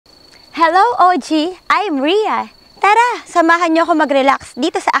Hello OG! I'm Ria! Tara, samahan niyo ako mag-relax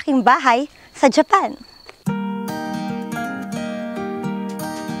dito sa aking bahay sa Japan.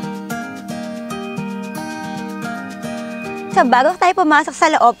 So, bago tayo pumasok sa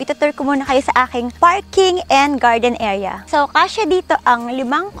loob, itutur ko muna kayo sa aking parking and garden area. So, kasya dito ang 5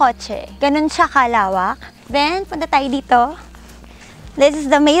 kotse. Ganun siya kalawak. Then, punta tayo dito. This is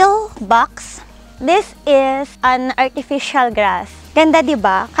the mailbox. This is an artificial grass. Ganda,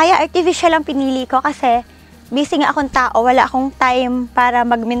 diba? Kaya artificial ang pinili ko kasi busy nga akong tao, wala akong time para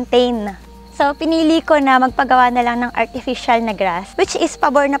mag-maintain. So, pinili ko na magpagawa na lang ng artificial na grass, which is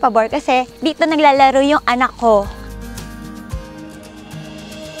pabor na pabor kasi dito naglalaro yung anak ko.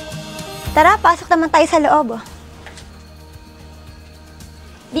 Tara, pasok naman tayo sa loob.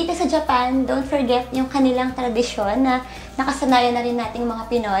 Dito sa Japan, don't forget yung kanilang tradisyon na nakasanayan na rin nating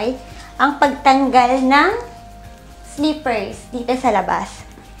mga Pinoy, ang pagtanggal ng slippers dito sa labas.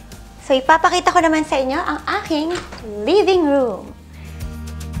 So, ipapakita ko naman sa inyo ang aking living room.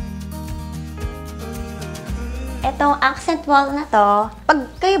 Etong accent wall na to, pag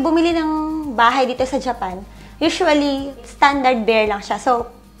kayo bumili ng bahay dito sa Japan, usually standard bare lang siya.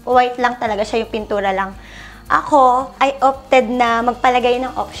 So, white lang talaga siya, yung pintura lang. Ako, I opted na magpalagay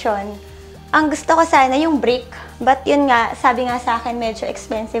ng option. Ang gusto ko sana yung brick, but yun nga, sabi nga sa akin, medyo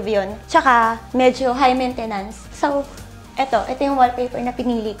expensive yun. Tsaka, medyo high maintenance. So, ito yung wallpaper na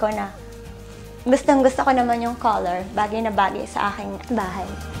pinili ko na gustong-gusto ko naman yung color, bagay na bagay sa aking bahay.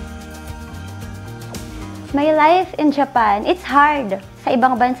 My life in Japan, it's hard. Sa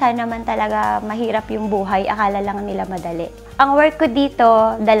ibang bansa naman talaga mahirap yung buhay, akala lang nila madali. Ang work ko dito,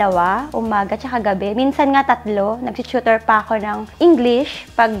 2, umaga tsaka gabi. Minsan nga 3, nag-tutor pa ako ng English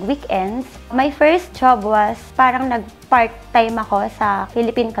pag weekends. My first job was parang nag-part-time ako sa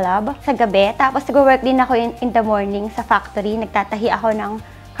Philippine Club sa gabi. Tapos nag-work din ako in the morning sa factory. Nagtatahi ako ng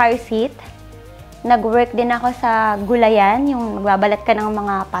car seat. Nag-work din ako sa gulayan, yung magbabalat ka ng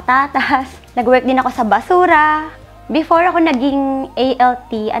mga patatas. Nag-work din ako sa basura. Before ako naging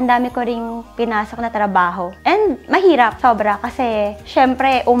ALT, ang dami ko ring pinasok na trabaho. And mahirap, sobra, kasi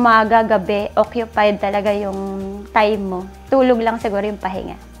syempre umaga, gabi, occupied talaga yung time mo. Tulog lang siguro yung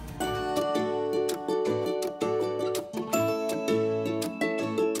pahinga.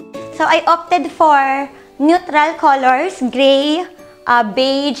 So I opted for neutral colors, gray,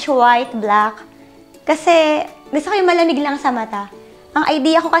 beige, white, black. Kasi gusto ko yung malamig lang sa mata. Ang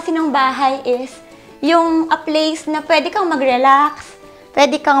idea ko kasi ng bahay is yung a place na pwede kang mag-relax,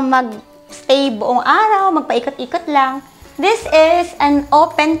 pwede kang mag-stay buong araw, magpaikot-ikot lang. This is an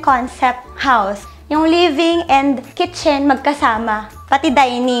open concept house. Yung living and kitchen magkasama, pati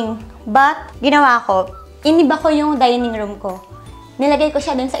dining. But, ginawa ko, iniba ko yung dining room ko. Nilagay ko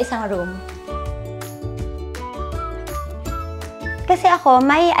siya dun sa isang room. Kasi ako,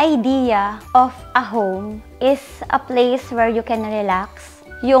 my idea of a home is a place where you can relax.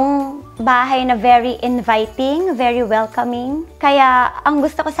 Yung bahay na very inviting, very welcoming. Kaya, ang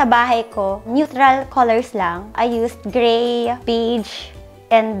gusto ko sa bahay ko, neutral colors lang. I used gray, beige,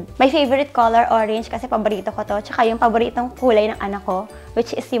 and my favorite color, orange, kasi paborito ko to. Tsaka yung paboritong kulay ng anak ko,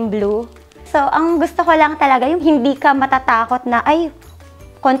 which is yung blue. So, ang gusto ko lang talaga, yung hindi ka matatakot na, ay,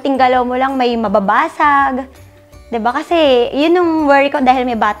 konting galaw mo lang may mababasag. Diba? Kasi, yun yung worry ko dahil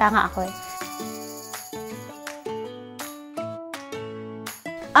may bata nga ako eh.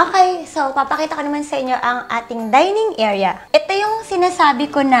 Okay, so papakita ko naman sa inyo ang ating dining area. Ito yung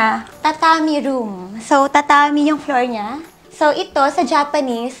sinasabi ko na tatami room. So, tatami yung floor niya. So, ito sa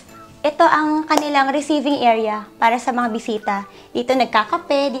Japanese, ito ang kanilang receiving area para sa mga bisita. Dito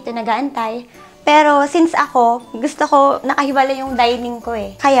nagkakape, dito nag-aantay. Pero since ako, gusto ko nakahiwalay yung dining ko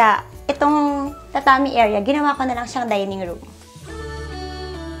eh. Kaya, itong tatami area, ginawa ko na lang siyang dining room.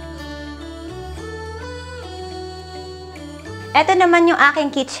 Ito naman yung aking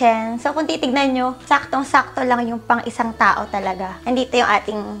kitchen. So, kung titignan nyo, saktong-sakto lang yung pang isang tao talaga. Andito yung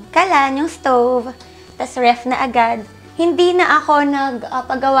ating kalan, yung stove, tas ref na agad. Hindi na ako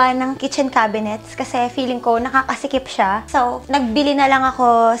nagpagawa ng kitchen cabinets kasi feeling ko nakakasikip siya. So, nagbili na lang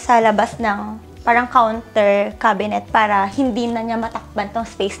ako sa labas ng parang counter cabinet para hindi na niya matakban tong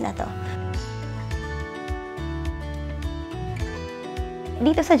space na to.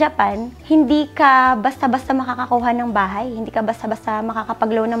 Dito sa Japan, hindi ka basta-basta makakakuha ng bahay, hindi ka basta-basta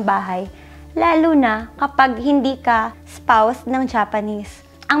makakapag-loan ng bahay, lalo na kapag hindi ka spouse ng Japanese.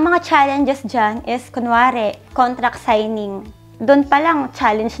 Ang mga challenges dyan is, kunwari, contract signing. Doon pa lang,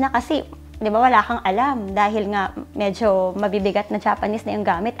 challenge na kasi, di ba, wala kang alam dahil nga medyo mabibigat na Japanese na yung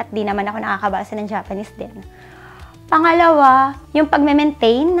gamit at di naman ako nakakabasa ng Japanese din. Pangalawa, yung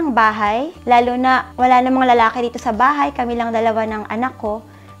pagme-maintain ng bahay, lalo na wala namang lalaki dito sa bahay, kami lang dalawa ng anak ko,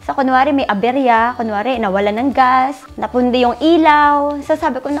 So, kunwari may aberya, kunwari nawala ng gas, napundi yung ilaw. So,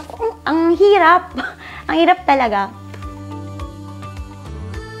 sabi ko, naku, ang hirap. Ang hirap talaga.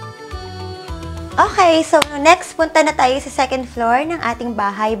 Okay, so next, punta na tayo sa second floor ng ating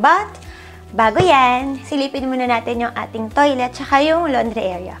bahay. But, bago yan, silipin muna natin yung ating toilet tsaka yung laundry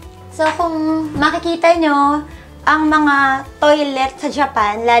area. So, kung makikita nyo, ang mga toilet sa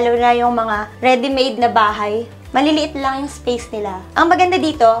Japan, lalo na yung mga ready-made na bahay, maliliit lang yung space nila. Ang maganda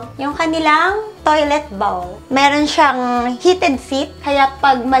dito, yung kanilang toilet bowl. Meron siyang heated seat, kaya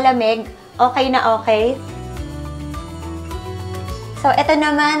pag malamig, okay na okay. So, ito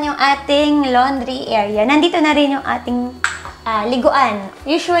naman yung ating laundry area. Nandito na rin yung ating liguan.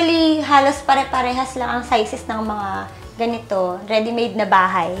 Usually, halos pare-parehas lang ang sizes ng mga ganito, ready-made na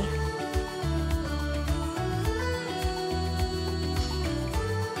bahay.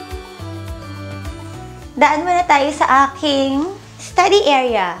 Daan muna tayo sa aking study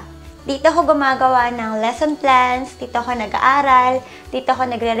area. Dito ako gumagawa ng lesson plans, dito ako nag-aaral, dito ako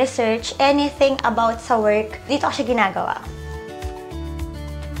nagre-research, anything about sa work, dito ako siya ginagawa.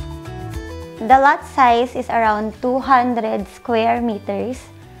 The lot size is around 200 square meters.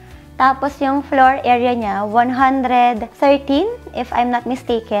 Tapos yung floor area niya, 113 if I'm not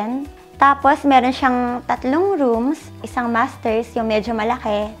mistaken. Tapos, meron siyang 3 rooms, isang masters, yung medyo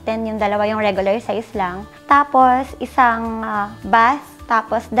malaki, then yung dalawa yung regular size lang. Tapos, isang bath,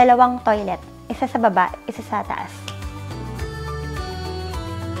 tapos 2 toilet. Isa sa baba, isa sa taas.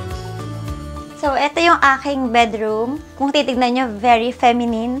 So, ito yung aking bedroom. Kung titignan nyo, very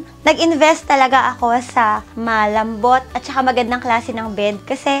feminine. Nag-invest talaga ako sa malambot at saka magandang klase ng bed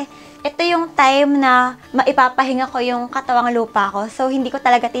kasi ito yung time na maipapahinga ko yung katawang lupa ko. So, hindi ko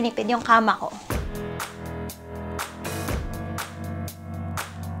talaga tinipid yung kama ko.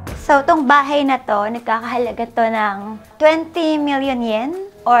 So, itong bahay na to, nagkakahalaga to ng 20 million yen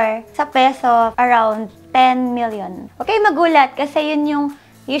or sa peso, around 10 million. Okay, magulat kasi yun yung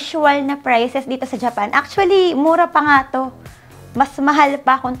usual na prices dito sa Japan. Actually, mura pa nga to. Mas mahal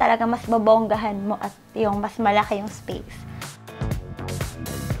pa kung talaga mas babonggahan mo at yung mas malaki yung space.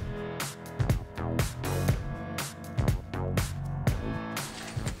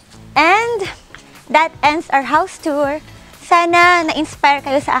 And that ends our house tour. Sana na-inspire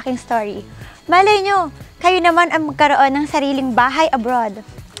kayo sa aking story. Malay nyo, kayo naman ang magkaroon ng sariling bahay abroad.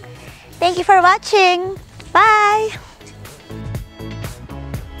 Thank you for watching. Bye!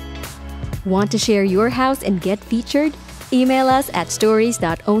 Want to share your house and get featured? Email us at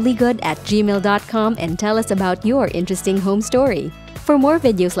stories.onlygood@gmail.com and tell us about your interesting home story. For more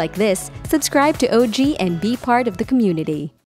videos like this, subscribe to OG and be part of the community.